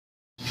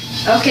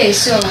Okay,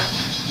 so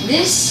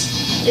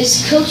this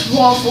is cooked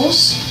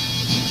waffles.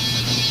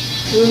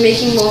 We're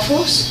making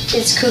waffles.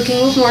 It's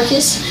cooking with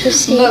Marcus.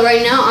 But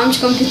right now, I'm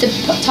just going to put the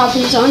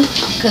toppings on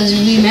because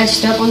we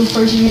messed up on the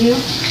first video.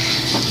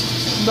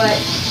 But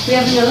we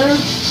have another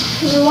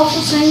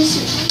waffle things.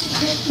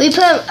 We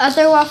put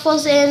other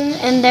waffles in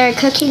and they're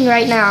cooking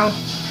right now.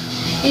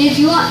 And if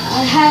you want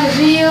to have a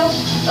video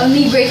of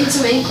me breaking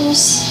some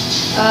ankles,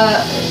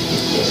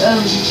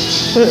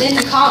 then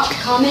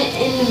comment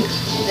in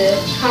the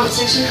comment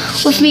section.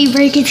 With me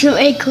breaking some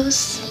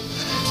ankles.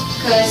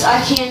 Because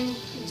I can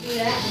do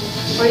that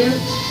for you.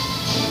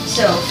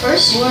 So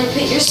first, you want to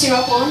put your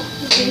syrup on.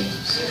 Okay.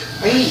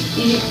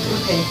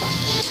 Okay.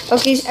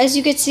 Okay. As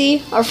you can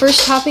see, our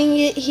first topping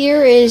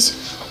here is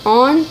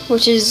on,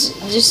 which is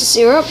just the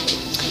syrup.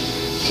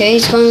 Okay,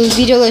 it's going to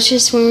be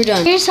delicious when we're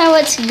done. Here's how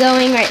it's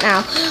going right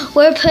now.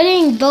 We're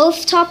putting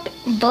both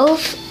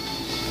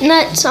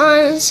nuts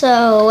on,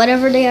 so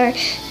whatever they are,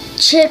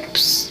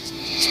 chips,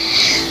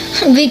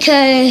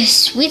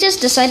 because we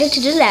just decided to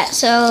do that.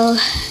 So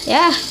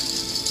yeah,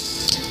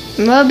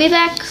 we'll be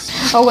back.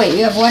 Oh wait,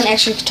 we have one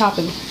extra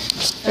topping.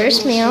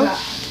 First meal.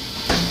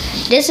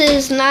 This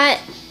is not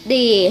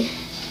the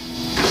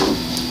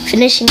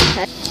finishing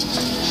touch.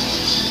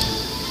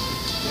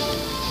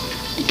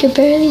 You can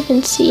barely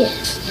even see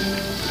it.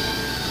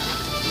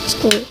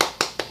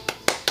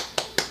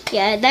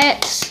 Yeah,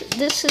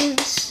 this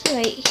is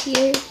right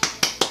here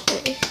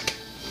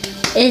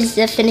is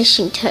the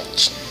finishing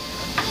touch.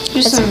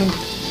 I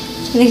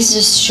think it's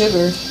just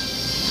sugar.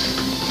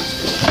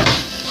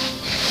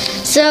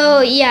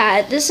 So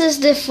yeah, this is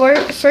the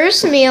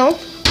first meal.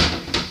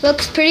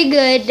 Looks pretty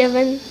good,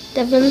 Devin.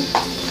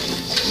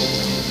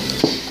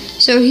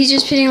 So he's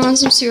just putting on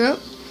some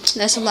syrup.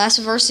 That's the last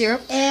of our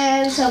syrup.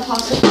 And some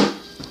pasta.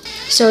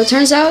 So it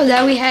turns out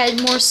that we had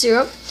more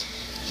syrup.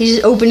 He's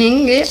just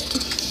opening it.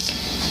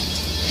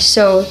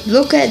 So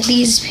look at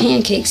these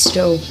pancakes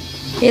though.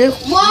 They look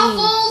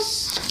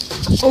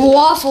Waffles!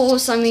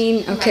 Waffles, I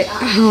mean, okay.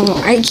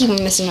 Oh, I keep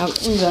messing up.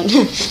 I'm done.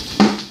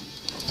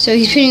 So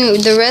he's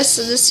putting the rest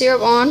of the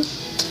syrup on.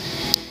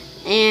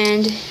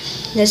 And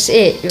that's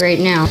it right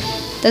now.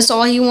 That's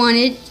all he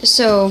wanted.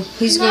 So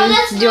he's going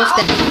to do with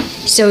that.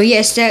 So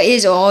yes, that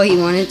is all he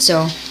wanted.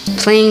 So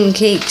plain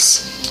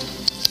cakes.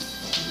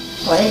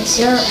 Plain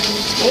syrup.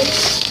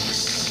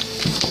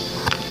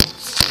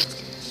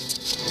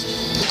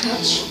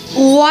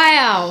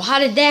 Wow, how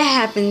did that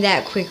happen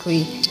that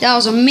quickly? That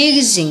was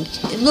amazing.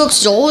 It looks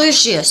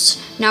delicious.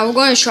 Now we're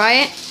going to try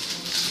it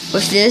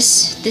with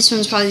this. This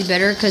one's probably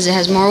better because it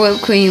has more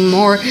whipped cream,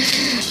 more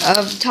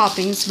of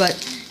toppings, but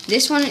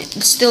this one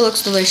still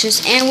looks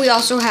delicious. And we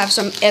also have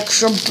some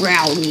extra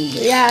brownie.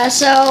 Yeah,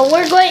 so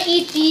we're going to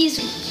eat these.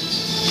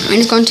 And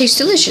it's going to taste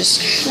delicious.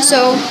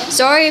 So,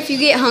 sorry if you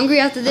get hungry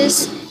after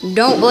this.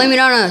 Don't blame it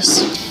on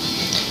us.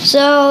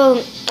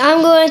 So,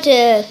 I'm going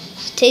to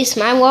taste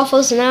my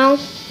waffles now.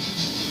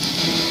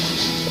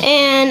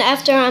 And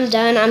after I'm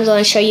done, I'm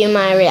going to show you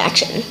my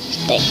reaction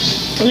thing.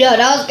 Yo,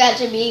 that was got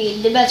to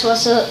be the best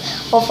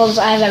waffles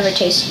I've ever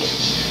tasted.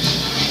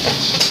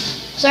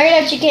 Sorry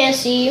that you can't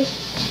see,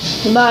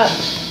 but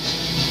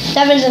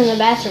Devin's in the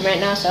bathroom right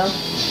now, so.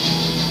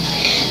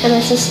 And my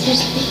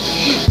sister's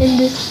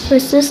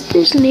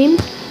name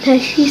that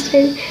she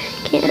said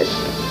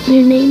her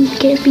name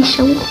can't be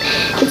shown.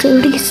 It's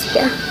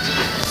Alicia.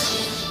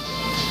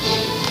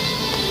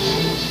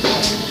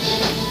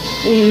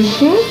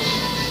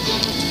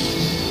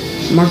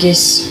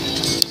 Marcus.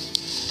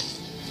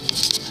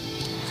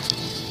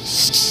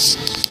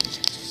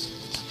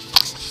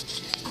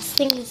 This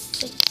thing is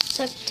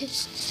stuck to.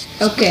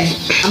 Okay,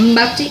 I'm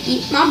about to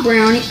eat my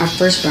brownie. Our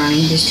first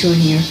brownie. There's two in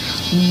here,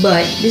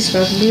 but this is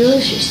about to be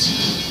delicious.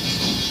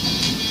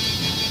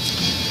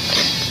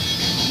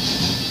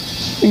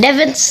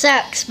 Devin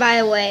sucks, by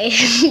the way.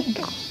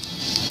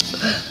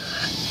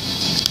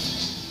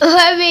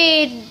 I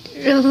mean,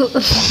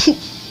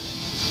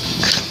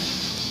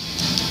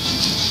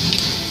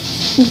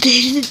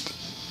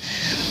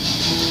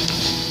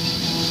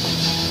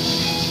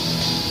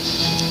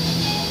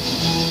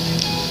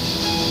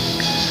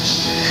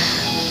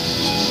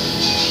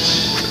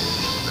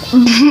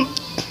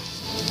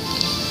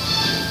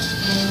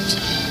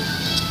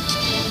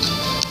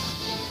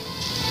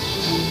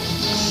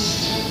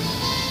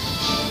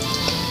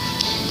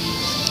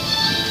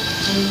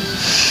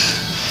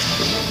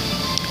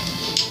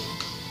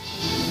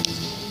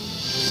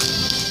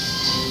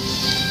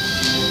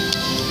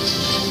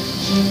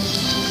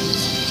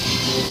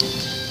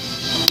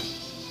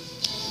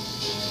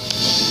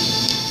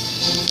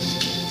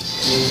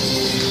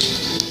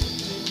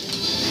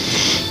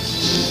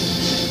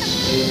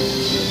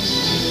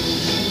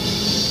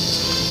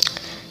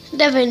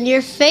 Devin,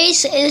 your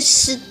face is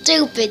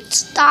stupid.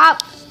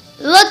 Stop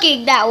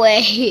looking that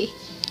way.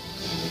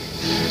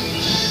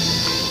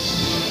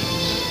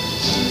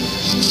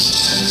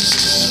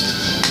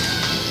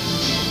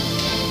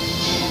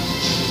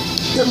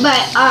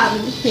 But,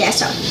 yeah,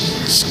 so.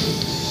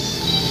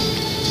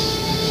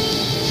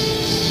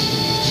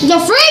 The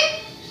freak?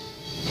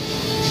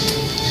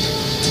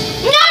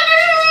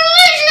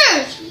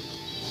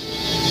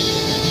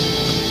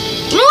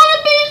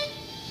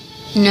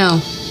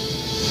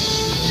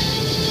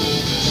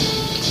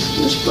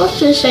 supposed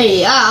to say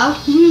yeah.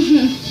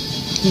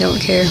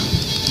 Don't care.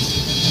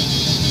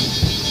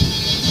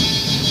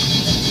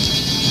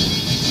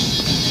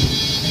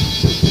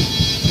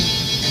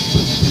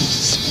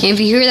 And if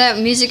you hear that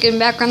music in the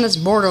background, that's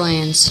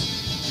Borderlands.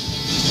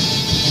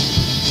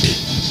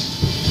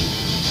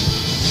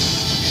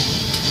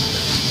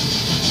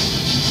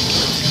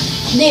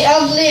 The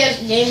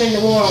ugliest game in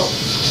the world.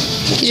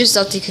 You're just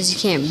salty because you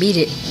can't beat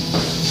it.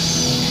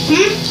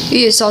 Hmm?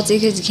 You're just salty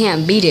because you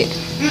can't beat it.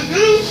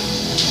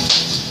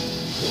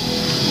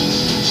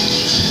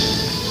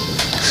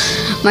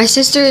 My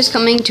sister is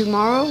coming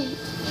tomorrow,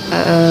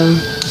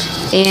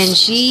 and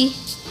she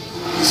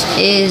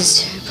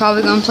is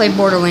probably gonna play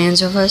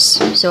Borderlands with us.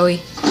 So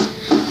we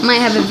might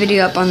have a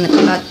video up on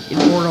about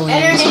Borderlands.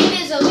 And her name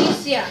is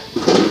Alicia.